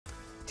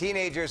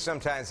Teenagers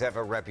sometimes have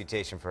a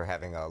reputation for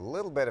having a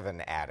little bit of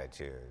an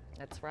attitude.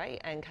 That's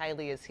right, and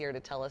Kylie is here to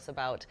tell us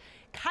about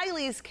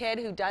Kylie's kid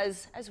who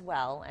does as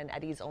well, and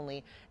Eddie's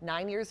only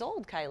 9 years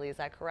old. Kylie, is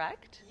that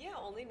correct? Yeah,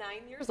 only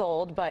 9 years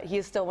old, but he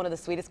is still one of the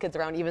sweetest kids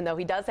around, even though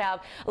he does have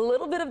a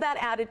little bit of that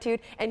attitude,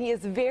 and he is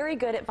very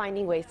good at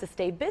finding ways to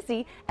stay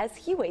busy as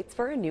he waits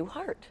for a new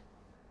heart.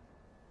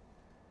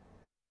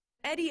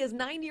 Eddie is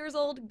 9 years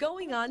old,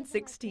 going on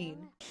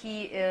 16.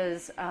 He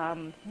is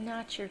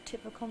not your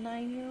typical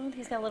 9-year-old.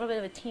 He's got a little bit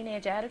of a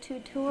teenage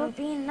attitude to For him.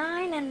 being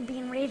 9 and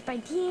being raised by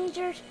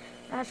teenagers,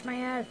 that's my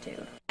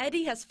attitude.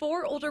 Eddie has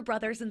 4 older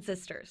brothers and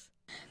sisters.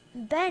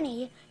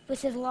 Benny,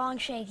 with his long,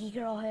 shaggy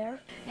girl hair,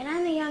 and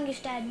I'm the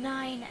youngest at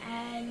 9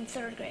 and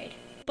 3rd grade.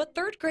 But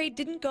 3rd grade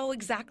didn't go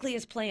exactly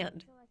as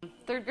planned.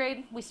 3rd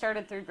grade, we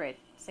started 3rd grade,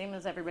 same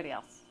as everybody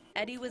else.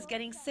 Eddie was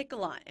getting sick a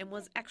lot and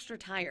was extra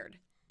tired.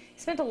 He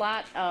spent a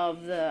lot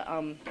of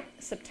the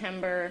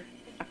September,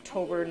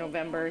 October,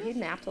 November. He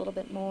napped a little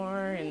bit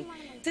more. And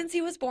Since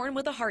he was born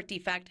with a heart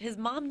defect, his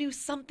mom knew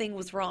something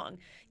was wrong.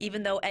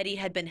 Even though Eddie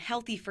had been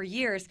healthy for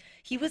years,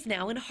 he was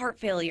now in heart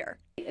failure.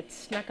 it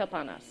snuck up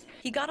on us.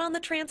 He got on the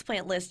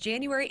transplant list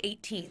January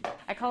 18th.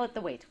 I call it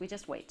the wait. We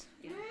just wait.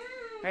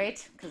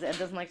 Right? Because Ed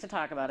doesn't like to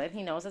talk about it.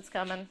 He knows it's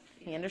coming.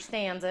 He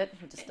understands it.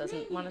 He just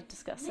doesn't want to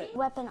discuss it.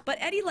 But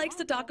Eddie likes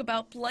to talk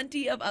about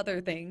plenty of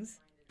other things.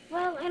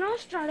 Well, it all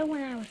started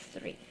when I was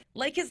 3.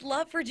 Like his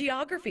love for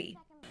geography.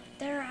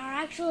 There are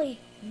actually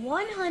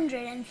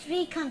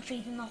 103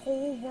 countries in the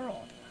whole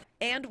world.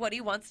 And what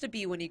he wants to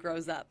be when he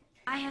grows up.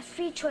 I have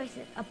 3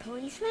 choices: a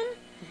policeman,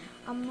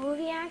 a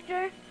movie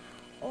actor,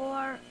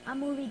 or a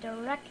movie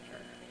director.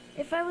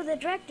 If I was a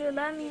director,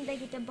 that means I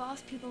get to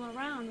boss people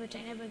around, which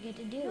I never get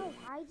to do.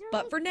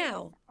 But for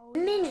now,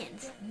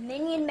 Minions,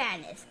 Minion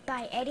Madness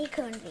by Eddie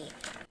Coonsey.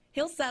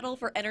 he'll settle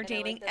for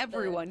entertaining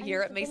everyone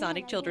here at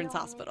Masonic Children's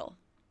Hospital.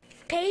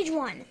 Page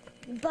 1,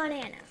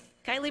 banana.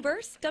 Kylie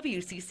Bearse,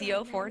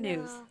 WCCO 4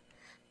 News.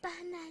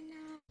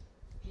 Banana.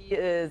 He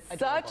is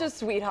such a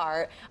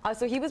sweetheart.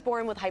 So he was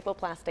born with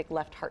hypoplastic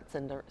left heart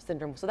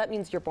syndrome. So that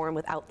means you're born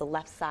without the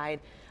left side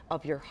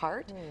of your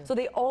heart. So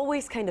they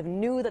always kind of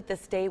knew that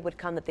this day would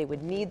come, that they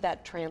would need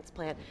that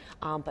transplant.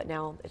 But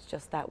now it's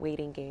just that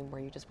waiting game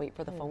where you just wait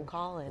for the phone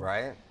call. And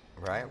Right.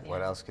 Right.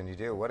 What else can you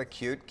do? What a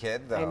cute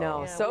kid, though. I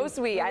know. Yeah, so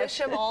sweet. I wish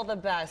him all the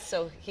best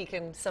so he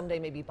can someday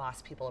maybe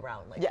boss people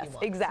around like Yes, he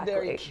wants. exactly.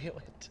 Very cute.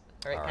 All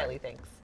right, All right. Kylie, thanks.